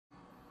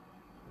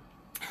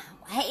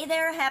Hey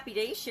there, happy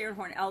day. Sharon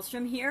Horn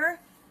Elstrom here.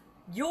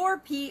 Your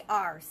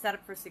PR, set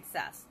up for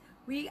success.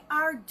 We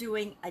are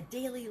doing a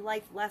daily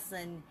life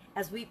lesson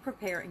as we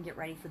prepare and get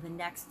ready for the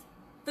next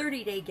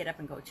 30-day Get Up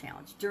and Go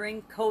challenge.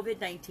 During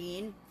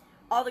COVID-19,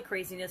 all the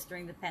craziness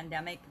during the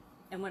pandemic,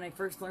 and when I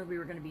first learned we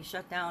were going to be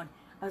shut down,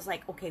 I was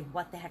like, okay,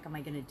 what the heck am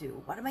I going to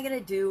do? What am I going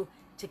to do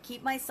to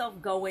keep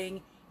myself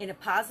going in a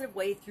positive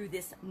way through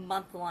this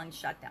month-long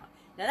shutdown?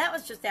 Now, that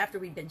was just after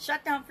we'd been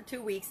shut down for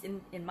 2 weeks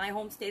in my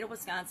home state of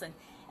Wisconsin,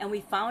 and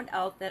we found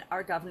out that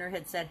our governor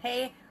had said,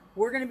 hey,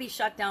 we're going to be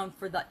shut down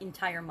for the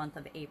entire month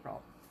of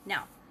April.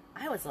 Now,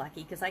 I was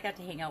lucky because I got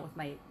to hang out with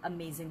my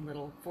amazing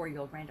little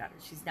 4-year-old granddaughter.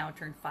 She's now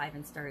turned 5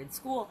 and started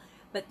school,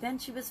 but then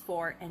she was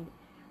 4, and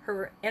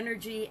her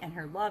energy and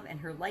her love and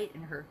her light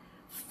and her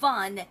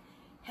fun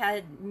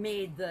had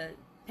made the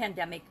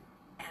pandemic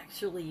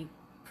actually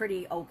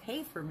pretty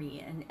okay for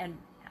me and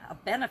a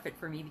benefit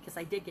for me because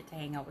I did get to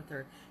hang out with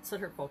her so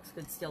her folks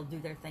could still do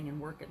their thing and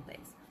work and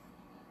things.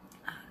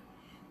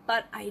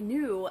 But I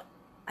knew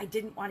I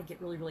didn't want to get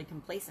really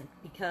complacent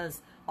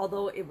because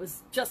although it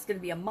was just going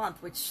to be a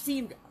month, which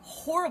seemed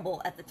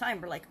horrible at the time,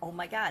 we're like, oh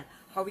my God,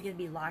 how are we going to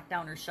be locked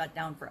down or shut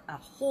down for a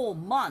whole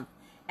month?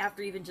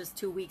 After even just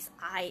 2 weeks,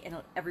 I and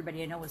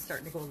everybody I know was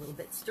starting to go a little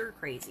bit stir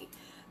crazy.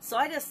 So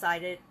I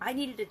decided I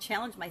needed to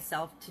challenge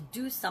myself to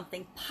do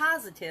something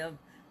positive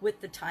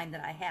with the time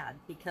that I had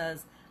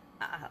because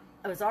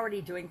I was already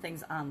doing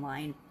things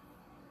online,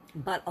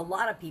 but a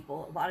lot of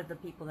the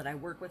people that I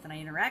work with and I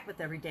interact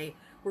with every day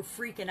were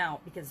freaking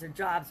out because their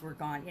jobs were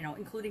gone,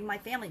 including my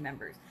family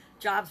members.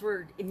 Jobs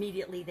were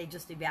immediately, they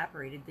just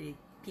evaporated. The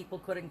people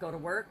couldn't go to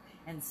work,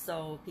 and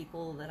so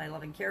people that I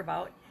love and care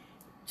about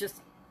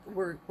just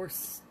were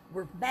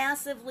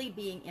massively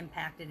being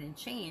impacted and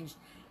changed,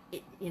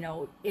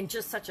 in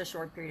just such a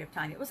short period of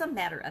time. It was a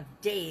matter of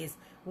days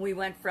when we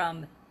went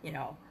from,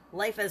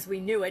 life as we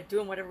knew it,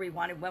 doing whatever we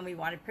wanted, when we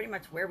wanted, pretty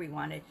much where we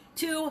wanted,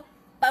 to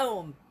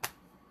boom,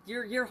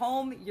 you're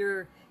home,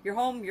 you're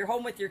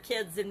home with your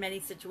kids in many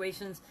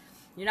situations.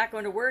 You're not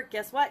going to work.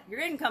 Guess what?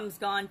 Your income's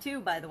gone too,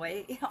 by the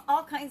way.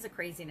 All kinds of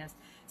craziness.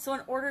 So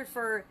in order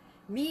for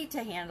me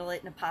to handle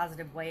it in a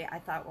positive way, I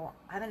thought, well,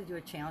 I'm going to do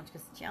a challenge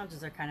because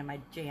challenges are kind of my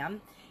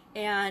jam,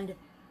 and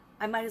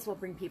I might as well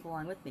bring people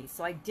on with me.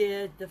 So I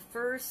did the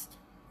first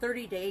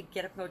 30-day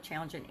Get Up and Go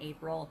challenge in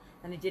April,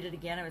 and I did it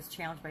again. I was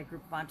challenged by a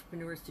group of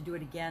entrepreneurs to do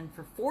it again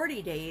for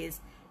 40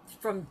 days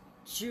from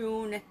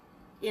June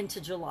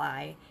into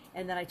July,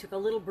 and then I took a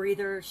little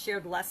breather,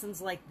 shared lessons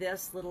like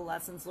this, little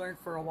lessons learned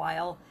for a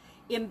while,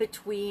 in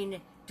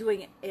between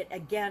doing it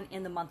again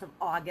in the month of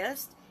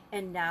August,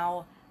 and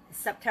now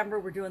September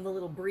we're doing the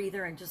little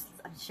breather and just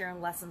sharing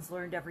lessons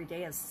learned every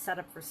day as set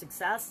up for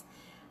success.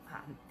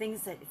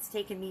 Things that it's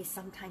taken me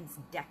sometimes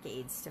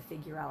decades to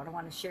figure out. I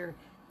want to share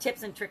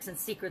tips and tricks and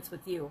secrets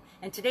with you.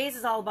 And today's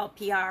is all about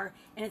PR,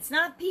 and it's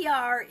not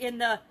PR in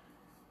the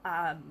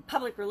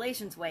public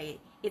relations way.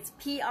 It's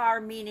PR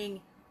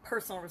meaning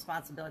personal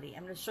responsibility.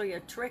 I'm going to show you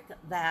a trick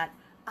that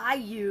I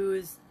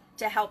use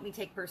to help me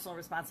take personal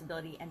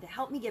responsibility and to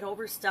help me get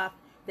over stuff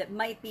that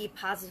might be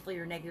positively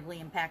or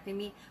negatively impacting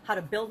me, how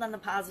to build on the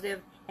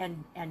positive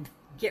and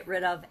get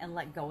rid of and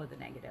let go of the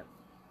negative.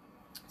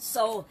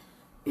 So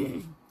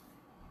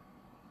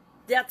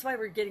that's why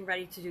we're getting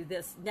ready to do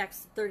this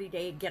next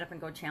 30-day Get Up and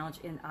Go challenge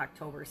in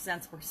October.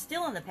 Since we're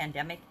still in the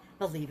pandemic,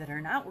 believe it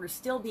or not, we're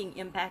still being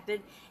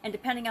impacted, and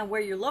depending on where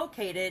you're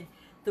located,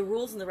 the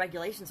rules and the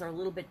regulations are a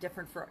little bit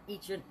different for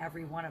each and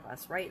every one of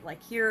us, right?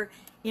 Like here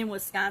in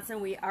Wisconsin,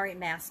 we are a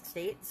mask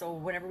state, so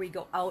whenever we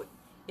go out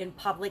in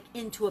public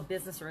into a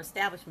business or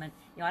establishment,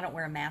 I don't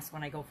wear a mask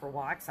when I go for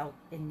walks out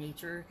in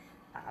nature,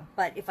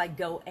 but if I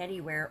go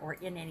anywhere or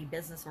in any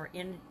business or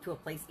into a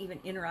place, even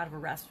in or out of a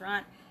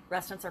restaurant,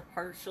 restaurants are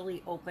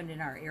partially opened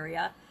in our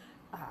area.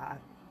 I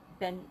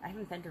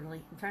haven't been to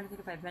really, I'm trying to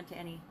think if I've been to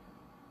any.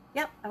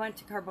 Yep, I went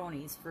to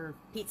Carboni's for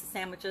pizza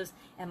sandwiches,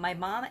 and my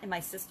mom and my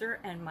sister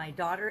and my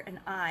daughter and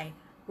I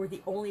were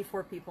the only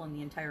 4 people in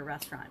the entire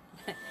restaurant.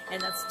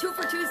 And that's 2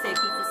 for Tuesday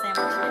pizza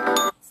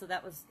sandwich. So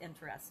that was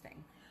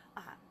interesting.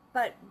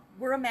 But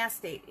we're a mask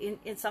state.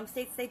 In some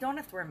states, they don't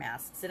have to wear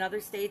masks. In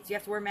other states, you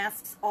have to wear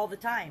masks all the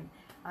time.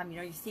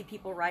 You see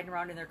people riding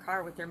around in their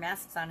car with their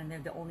masks on, and they're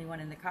the only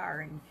one in the car.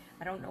 And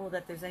I don't know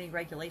that there's any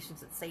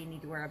regulations that say you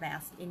need to wear a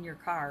mask in your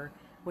car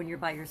when you're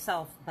by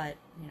yourself, but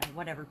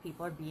whatever,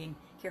 people are being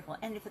careful.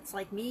 And if it's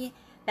like me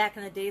back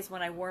in the days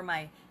when I wore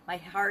my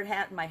hard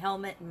hat and my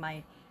helmet and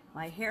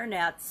my hair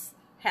nets,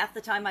 half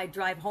the time I'd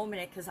drive home in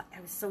it because I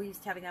was so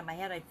used to having it on my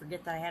head, I'd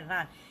forget that I had it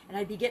on, and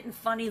I'd be getting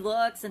funny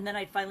looks, and then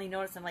I'd finally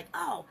notice, I'm like,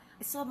 oh,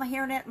 I still have my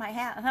hair net and my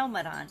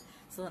helmet on.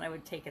 So then I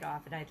would take it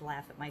off and I'd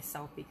laugh at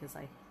myself because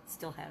I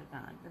still had it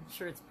on. I'm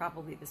sure it's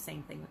probably the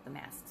same thing with the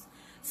masks.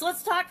 So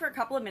let's talk for a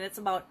couple of minutes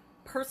about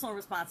personal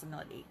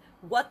responsibility.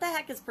 What the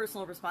heck is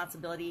personal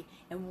responsibility,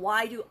 and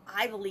why do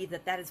I believe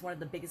that that is one of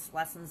the biggest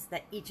lessons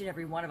that each and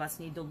every one of us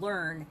need to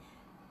learn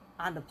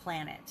on the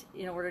planet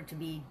in order to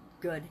be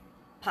good,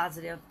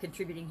 positive,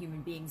 contributing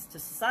human beings to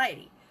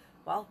society?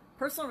 Well,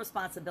 personal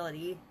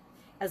responsibility,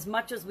 as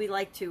much as we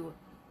like to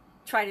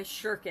try to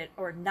shirk it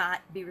or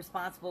not be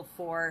responsible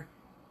for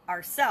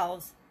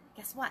ourselves,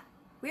 guess what?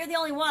 We are the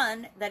only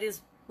one that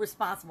is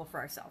responsible for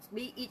ourselves.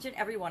 We, each and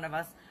every one of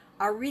us,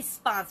 are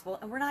responsible,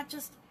 and we're not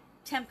just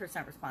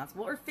 10%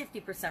 responsible or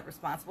 50%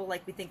 responsible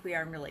like we think we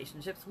are in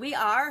relationships. We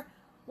are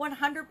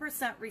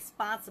 100%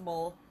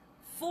 responsible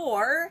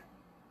for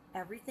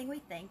everything we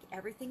think,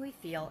 everything we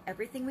feel,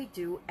 everything we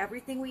do,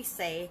 everything we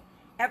say,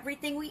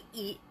 everything we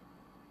eat.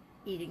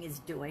 Eating is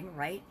doing,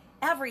 right?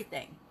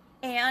 Everything.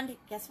 And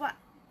guess what?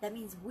 That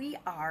means we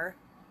are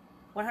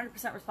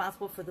 100%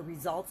 responsible for the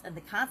results and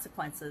the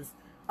consequences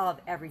of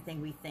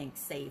everything we think,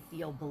 say,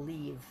 feel,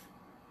 believe,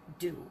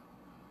 do,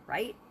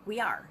 right? We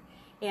are.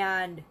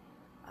 And,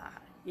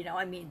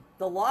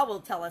 the law will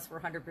tell us we're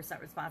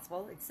 100%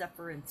 responsible, except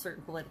for in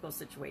certain political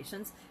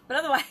situations. But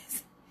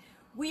otherwise,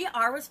 we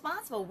are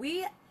responsible.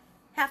 We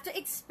have to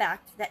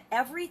expect that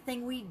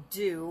everything we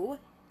do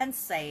and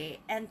say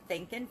and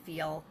think and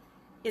feel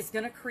is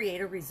going to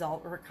create a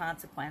result or a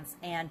consequence.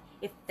 And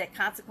if that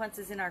consequence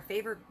is in our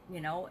favor,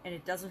 and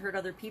it doesn't hurt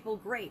other people,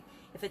 great.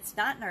 If it's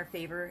not in our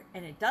favor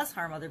and it does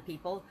harm other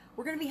people,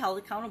 we're going to be held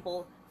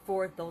accountable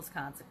for those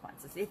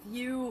consequences. If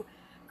you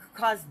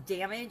cause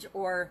damage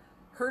or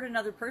hurt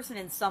another person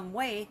in some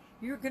way,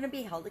 you're going to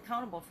be held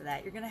accountable for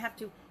that. You're going to have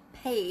to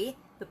pay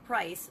the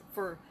price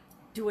for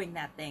doing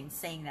that thing,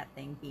 saying that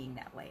thing, being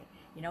that way.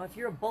 If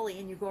you're a bully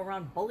and you go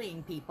around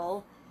bullying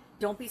people,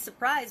 don't be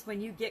surprised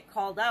when you get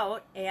called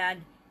out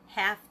and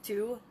have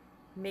to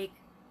make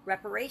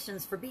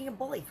reparations for being a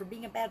bully, for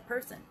being a bad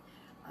person,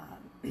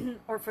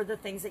 or for the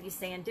things that you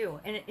say and do.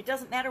 And it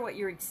doesn't matter what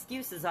your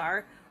excuses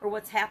are or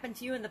what's happened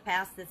to you in the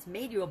past that's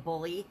made you a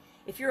bully.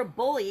 If you're a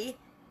bully,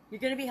 you're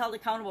going to be held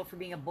accountable for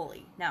being a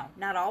bully. Now,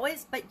 not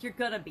always, but you're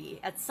going to be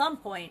at some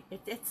point,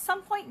 at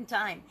some point in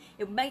time.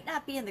 It might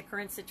not be in the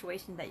current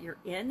situation that you're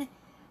in,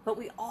 but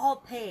we all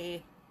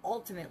pay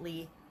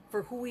ultimately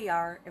for who we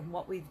are and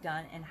what we've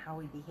done and how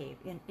we behave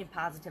in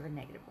positive and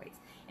negative ways.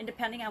 And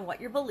depending on what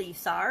your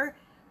beliefs are,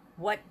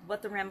 what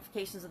the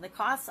ramifications and the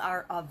costs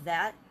are of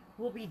that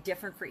will be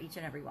different for each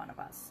and every one of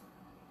us.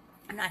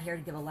 I'm not here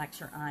to give a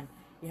lecture on,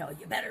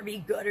 you better be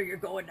good or you're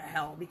going to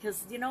hell,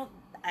 because,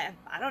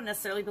 I don't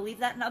necessarily believe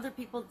that, and other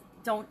people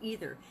don't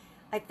either.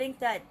 I think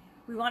that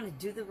we want to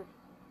do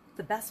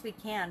the best we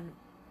can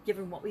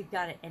given what we've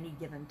got at any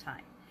given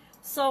time.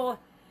 So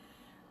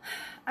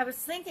I was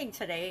thinking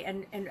today,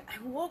 and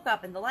I woke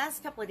up in the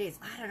last couple of days,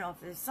 I don't know if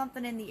there's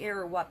something in the air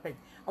or what, but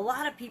a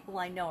lot of people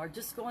I know are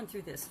just going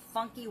through this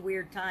funky,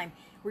 weird time.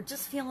 We're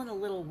just feeling a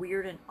little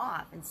weird and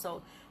off. And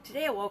so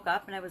today I woke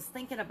up and I was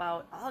thinking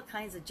about all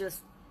kinds of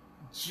just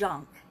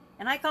junk.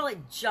 And I call it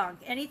junk.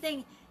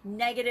 Anything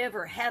negative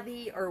or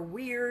heavy or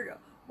weird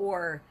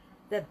or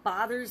that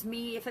bothers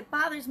me. If it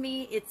bothers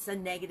me, it's a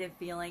negative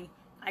feeling.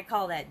 I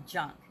call that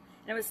junk.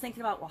 And I was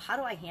thinking about, well, how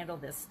do I handle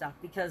this stuff?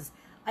 Because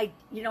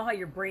you know how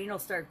your brain will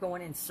start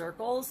going in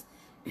circles?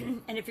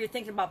 And if you're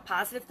thinking about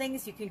positive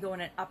things, you can go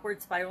in an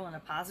upward spiral in a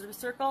positive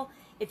circle.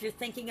 If you're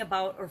thinking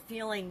about or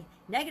feeling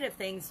negative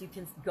things, you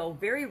can go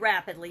very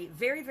rapidly,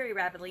 very, very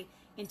rapidly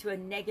into a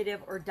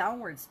negative or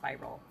downward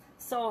spiral.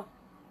 So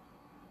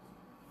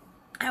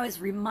I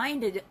was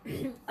reminded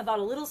about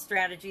a little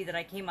strategy that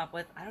I came up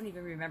with. I don't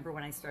even remember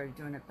when I started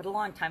doing it, but a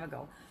long time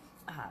ago.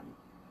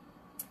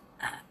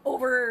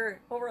 Over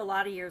a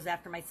lot of years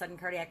after my sudden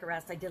cardiac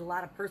arrest, I did a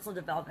lot of personal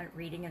development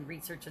reading and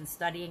research and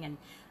studying, and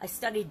I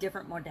studied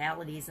different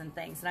modalities and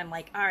things. And I'm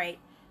like, all right,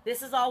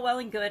 this is all well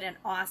and good and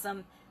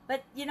awesome,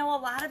 but a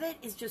lot of it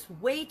is just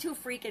way too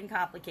freaking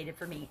complicated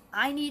for me.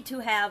 I need to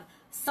have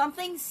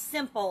something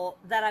simple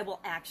that I will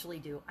actually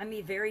do. I'm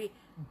a very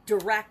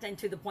direct and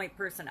to the point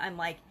person. I'm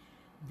like,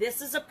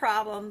 this is a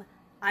problem.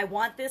 I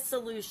want this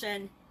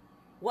solution.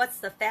 What's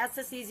the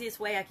fastest, easiest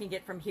way I can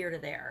get from here to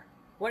there?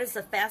 What is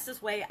the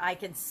fastest way I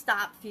can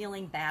stop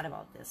feeling bad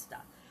about this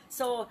stuff?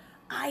 So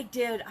I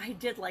did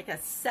like a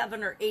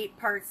 7 or 8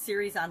 part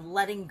series on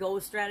letting go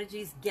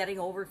strategies, getting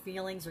over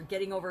feelings or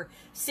getting over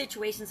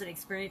situations and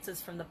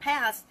experiences from the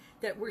past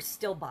that were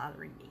still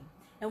bothering me.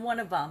 And one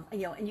of them,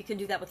 and you can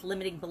do that with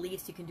limiting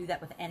beliefs. You can do that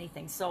with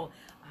anything. So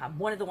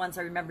one of the ones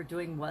I remember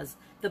doing was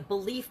the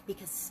belief,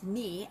 because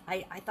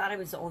I thought I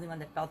was the only one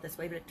that felt this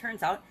way, but it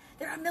turns out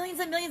there are millions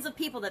and millions of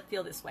people that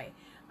feel this way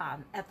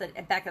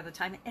back at the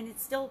time, and it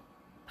still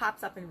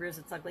pops up and rears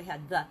its ugly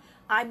head.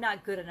 I'm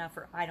not good enough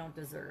or I don't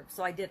deserve.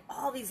 So I did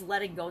all these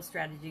letting go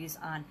strategies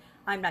on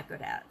I'm not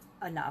good at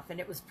enough, and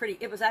it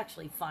was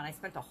actually fun. I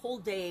spent a whole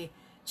day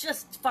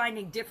just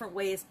finding different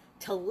ways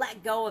to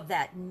let go of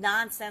that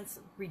nonsense,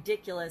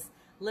 ridiculous,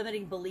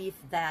 limiting belief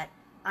that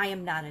I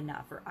am not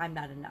enough or I'm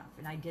not enough.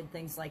 And I did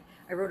things like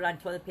I wrote it on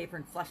toilet paper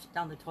and flushed it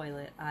down the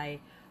toilet. I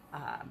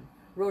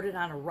wrote it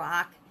on a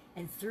rock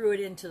and threw it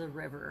into the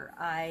river.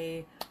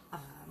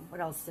 What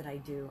else did I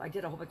do? I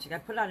did a whole bunch of, I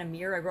put it on a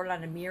mirror. I wrote it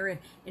on a mirror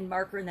in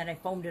marker, and then I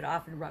foamed it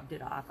off and rubbed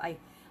it off. I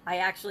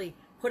actually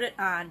put it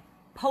on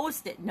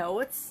Post-it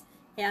notes,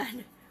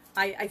 and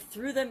I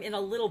threw them in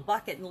a little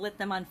bucket and lit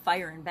them on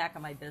fire in back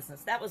of my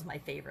business. That was my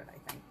favorite,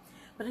 I think.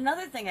 But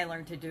another thing I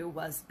learned to do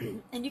was,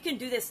 and you can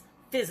do this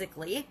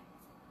physically,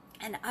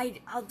 And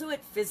I'll do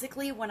it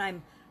physically when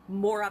I'm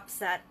more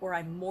upset or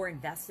I'm more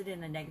invested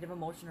in a negative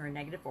emotion or a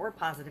negative or a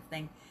positive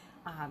thing,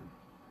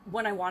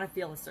 when I want to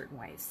feel a certain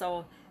way.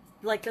 So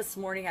like this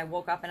morning, I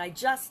woke up and I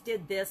just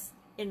did this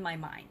in my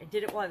mind. I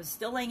did it while I was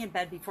still laying in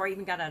bed before I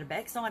even got out of bed,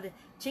 because I wanted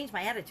to change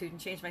my attitude and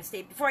change my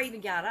state before I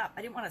even got up.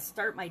 I didn't want to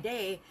start my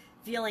day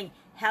feeling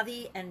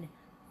heavy and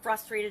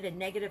frustrated and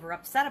negative or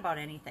upset about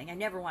anything. I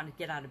never wanted to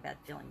get out of bed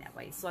feeling that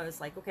way. So I was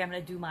like, okay, I'm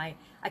going to do I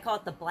call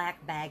it the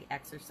black bag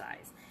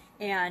exercise.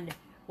 And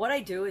what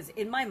I do is,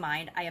 in my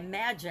mind, I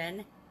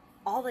imagine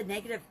all the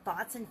negative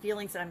thoughts and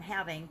feelings that I'm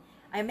having.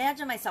 I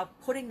imagine myself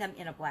putting them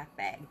in a black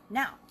bag.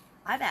 Now,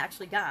 I've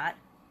actually got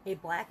a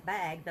black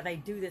bag that I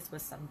do this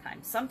with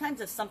sometimes.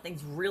 Sometimes if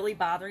something's really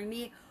bothering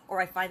me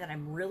or I find that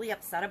I'm really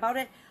upset about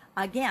it,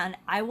 again,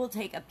 I will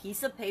take a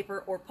piece of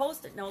paper or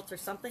Post-it notes or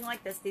something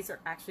like this. These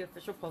are actually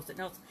official Post-it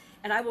notes.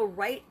 And I will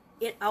write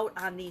it out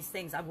on these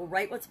things. I will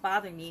write what's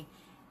bothering me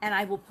and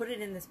I will put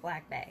it in this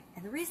black bag.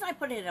 And the reason I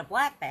put it in a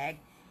black bag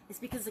is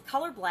because the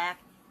color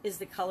black is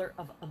the color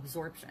of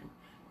absorption.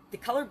 The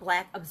color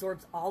black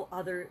absorbs all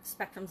other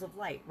spectrums of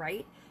light,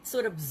 right? So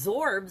it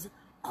absorbs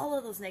all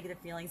of those negative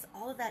feelings,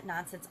 all of that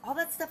nonsense, all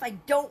that stuff I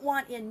don't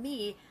want in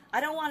me.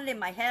 I don't want it in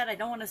my head. I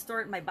don't want to store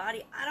it in my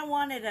body. I don't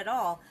want it at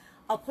all.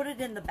 I'll put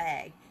it in the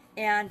bag.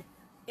 And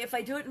if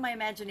I do it in my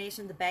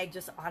imagination, the bag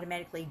just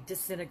automatically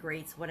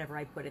disintegrates whatever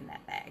I put in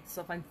that bag.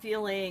 So if I'm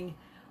feeling,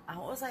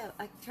 what was I'm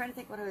trying to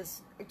think what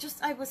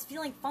I was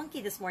feeling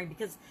funky this morning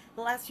because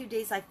the last few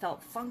days I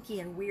felt funky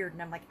and weird.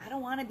 And I'm like, I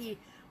don't want to be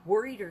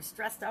worried or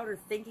stressed out or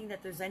thinking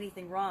that there's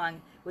anything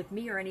wrong with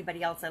me or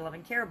anybody else I love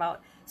and care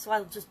about. So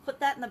I'll just put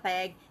that in the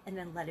bag and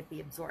then let it be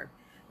absorbed.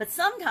 But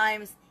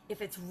sometimes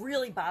if it's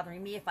really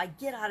bothering me, if I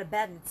get out of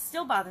bed and it's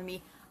still bothering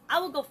me, I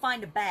will go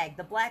find a bag,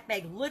 the black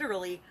bag,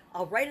 literally,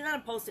 I'll write it on a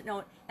Post-it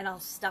note and I'll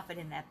stuff it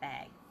in that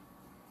bag.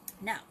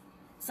 Now,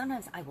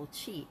 sometimes I will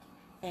cheat,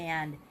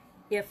 and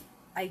if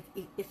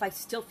I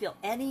still feel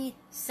any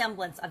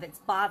semblance of it's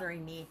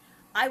bothering me,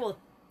 I will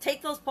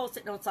take those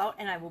Post-it notes out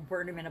and I will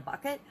burn them in a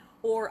bucket,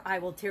 or I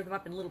will tear them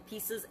up in little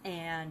pieces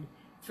and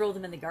throw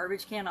them in the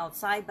garbage can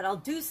outside. But I'll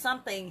do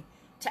something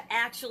to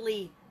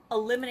actually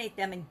eliminate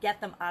them and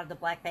get them out of the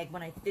black bag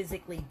when I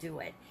physically do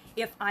it.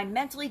 If I'm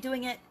mentally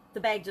doing it, the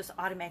bag just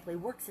automatically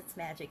works its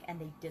magic and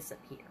they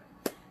disappear.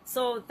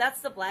 So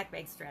that's the black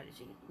bag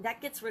strategy.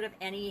 That gets rid of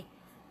any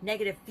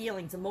negative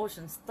feelings,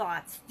 emotions,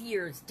 thoughts,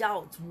 fears,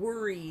 doubts,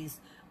 worries,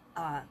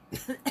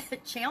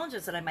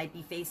 challenges that I might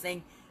be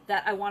facing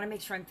that I want to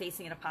make sure I'm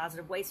facing in a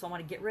positive way. So I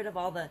want to get rid of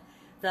all the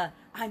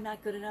I'm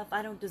not good enough,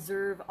 I don't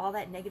deserve, all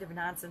that negative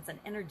nonsense and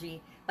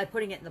energy by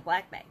putting it in the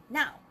black bag.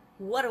 Now,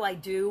 what do I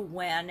do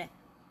when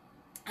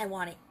I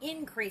want to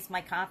increase my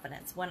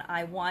confidence, when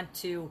I want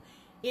to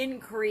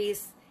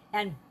increase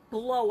and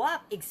blow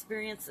up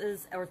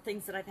experiences or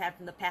things that I've had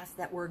from the past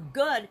that were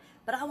good,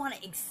 but I want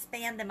to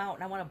expand them out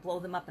and I want to blow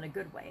them up in a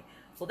good way?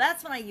 Well,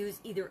 that's when I use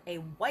either a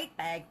white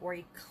bag or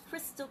a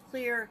crystal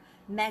clear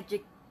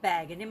magic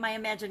bag. And in my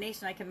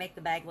imagination, I can make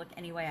the bag look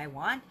any way I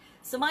want.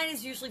 So mine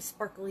is usually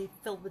sparkly,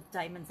 filled with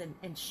diamonds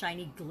and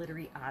shiny,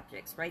 glittery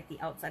objects, right? The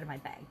outside of my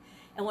bag.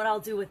 And what I'll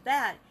do with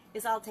that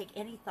is I'll take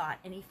any thought,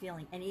 any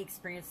feeling, any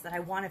experience that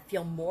I want to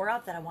feel more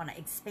of, that I want to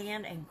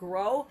expand and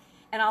grow,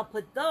 and I'll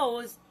put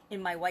those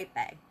in my white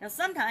bag. Now,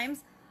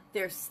 sometimes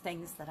there's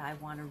things that I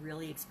want to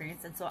really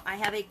experience, and so I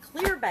have a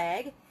clear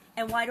bag.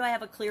 And why do I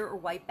have a clear or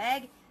white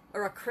bag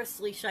or a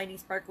crystally, shiny,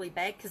 sparkly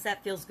bag? Because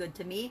that feels good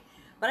to me.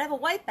 But I have a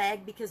white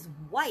bag because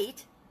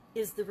white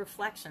is the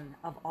reflection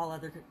of all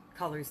other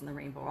colors in the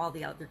rainbow, all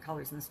the other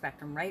colors in the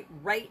spectrum, right?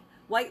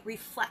 White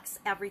reflects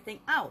everything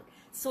out.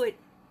 So it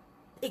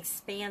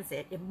expands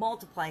it, it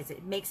multiplies it,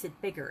 it makes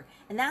it bigger.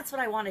 And that's what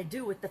I want to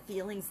do with the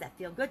feelings that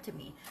feel good to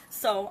me.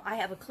 So I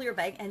have a clear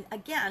bag, and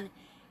again,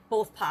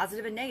 both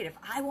positive and negative.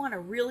 I want to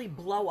really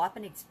blow up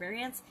an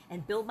experience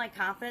and build my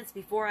confidence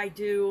before I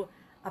do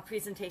a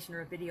presentation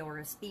or a video or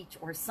a speech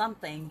or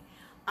something.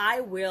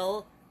 I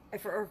will,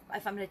 if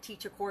I'm going to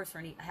teach a course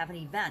or have an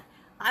event,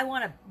 I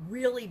want to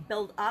really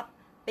build up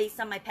based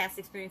on my past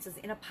experiences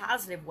in a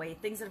positive way,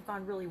 things that have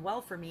gone really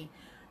well for me.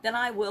 Then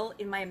I will,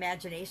 in my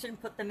imagination,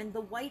 put them in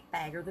the white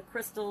bag or the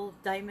crystal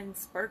diamond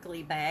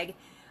sparkly bag.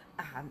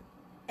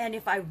 And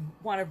if I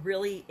want to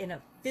really, in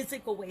a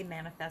physical way,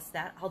 manifest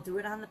that, I'll do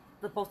it on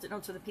the Post-it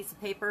notes or the piece of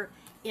paper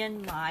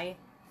in my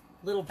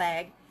little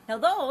bag. Now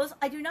those,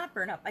 I do not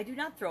burn up. I do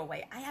not throw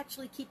away. I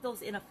actually keep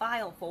those in a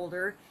file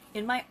folder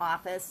in my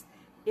office,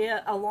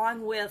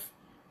 along with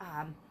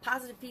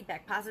positive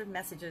feedback, positive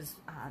messages,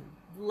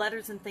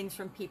 letters and things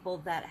from people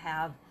that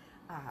have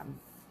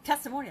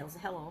testimonials.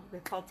 Hello,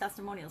 they're called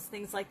testimonials,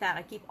 things like that.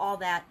 I keep all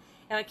that,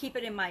 and I keep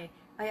it in my,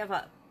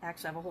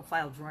 actually I have a whole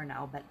file drawer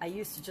now, but I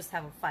used to just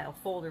have a file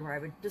folder where I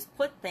would just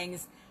put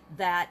things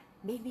that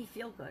made me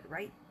feel good,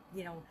 right?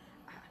 You know,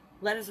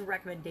 letters of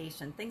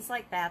recommendation, things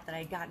like that that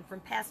I'd gotten from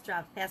past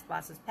jobs, past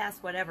bosses,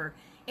 past whatever.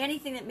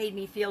 Anything that made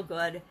me feel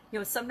good. You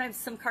know, sometimes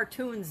some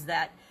cartoons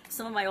that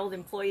some of my old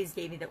employees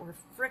gave me that were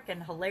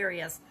frickin'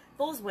 hilarious,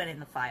 those went in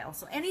the file.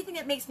 So anything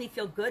that makes me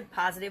feel good,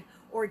 positive,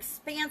 or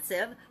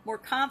expansive, more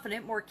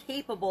confident, more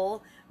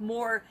capable,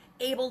 more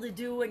able to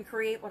do and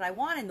create what I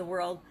want in the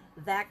world,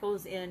 that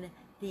goes in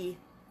the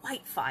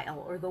white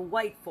file or the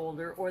white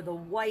folder or the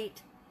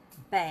white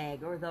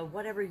bag or the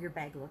whatever your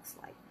bag looks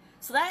like.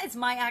 So that is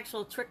my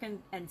actual trick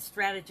and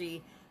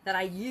strategy that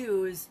I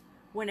use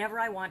whenever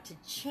I want to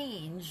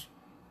change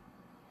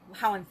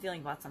how I'm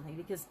feeling about something.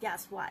 Because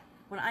guess what?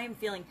 When I am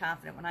feeling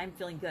confident, when I'm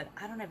feeling good,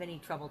 I don't have any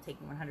trouble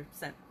taking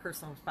 100%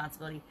 personal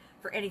responsibility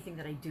for anything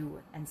that I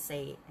do and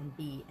say and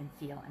be and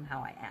feel and how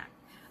I act.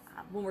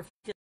 When we're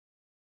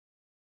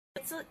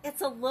feeling,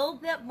 it's a little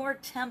bit more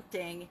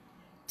tempting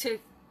to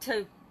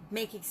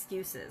make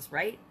excuses,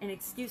 right? And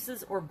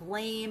excuses or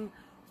blame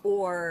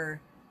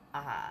or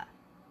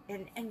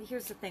and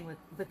here's the thing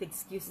with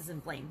excuses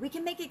and blame. We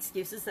can make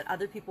excuses that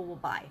other people will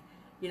buy.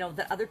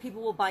 That other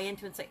people will buy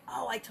into and say,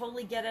 oh, I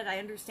totally get it. I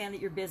understand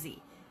that you're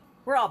busy.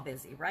 We're all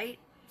busy, right?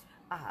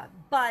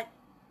 But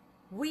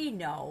we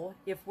know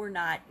if we're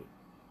not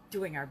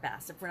doing our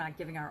best, if we're not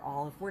giving our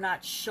all, if we're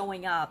not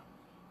showing up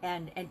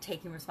and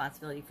taking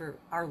responsibility for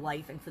our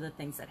life and for the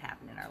things that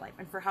happen in our life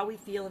and for how we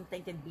feel and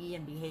think and be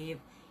and behave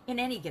in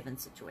any given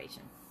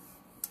situation.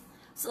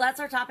 So that's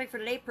our topic for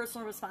today,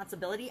 personal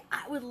responsibility.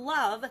 I would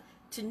love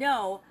to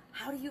know,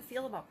 how do you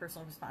feel about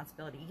personal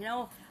responsibility?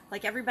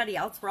 Like everybody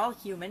else, we're all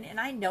human. And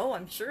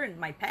I'm sure in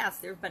my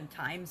past, there have been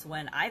times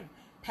when I've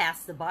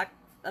passed the buck,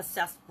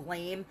 assessed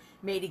blame,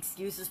 made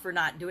excuses for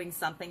not doing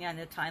something in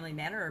a timely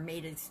manner, or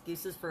made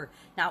excuses for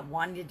not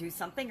wanting to do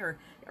something, or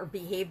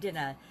behaved in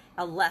a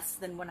less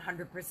than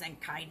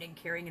 100% kind and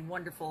caring and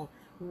wonderful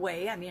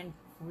way. I mean,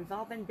 we've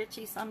all been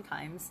bitchy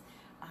sometimes.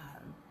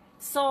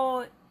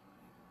 So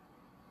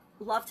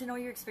love to know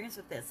your experience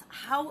with this.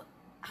 How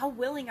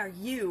willing are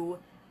you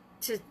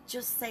to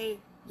just say,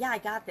 yeah, I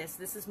got this.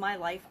 This is my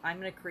life. I'm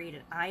going to create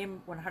it. I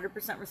am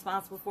 100%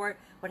 responsible for it.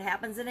 What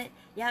happens in it,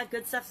 yeah,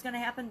 good stuff's going to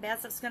happen, bad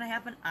stuff's going to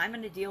happen. I'm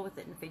going to deal with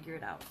it and figure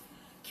it out.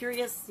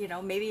 Curious,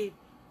 maybe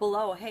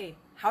below, hey,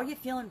 how are you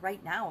feeling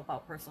right now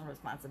about personal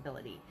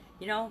responsibility?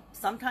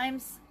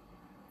 Sometimes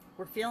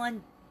we're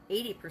feeling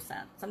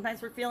 80%.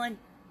 Sometimes we're feeling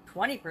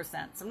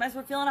 20%. Sometimes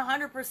we're feeling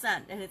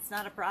 100%, and it's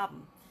not a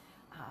problem.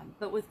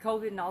 But with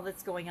COVID and all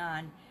that's going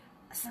on,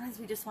 sometimes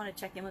we just want to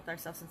check in with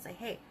ourselves and say,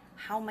 hey,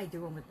 how am I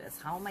doing with this?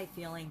 How am I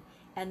feeling?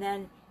 And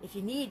then if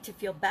you need to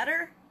feel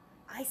better,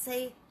 I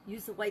say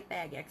use the white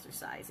bag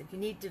exercise. If you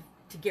need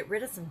to get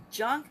rid of some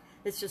junk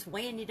that's just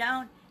weighing you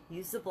down,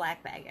 use the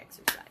black bag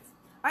exercise.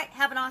 All right,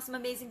 have an awesome,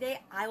 amazing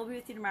day. I will be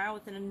with you tomorrow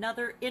with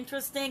another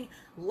interesting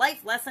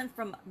life lesson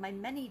from my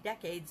many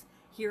decades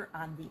here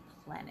on the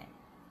planet.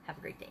 Have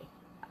a great day.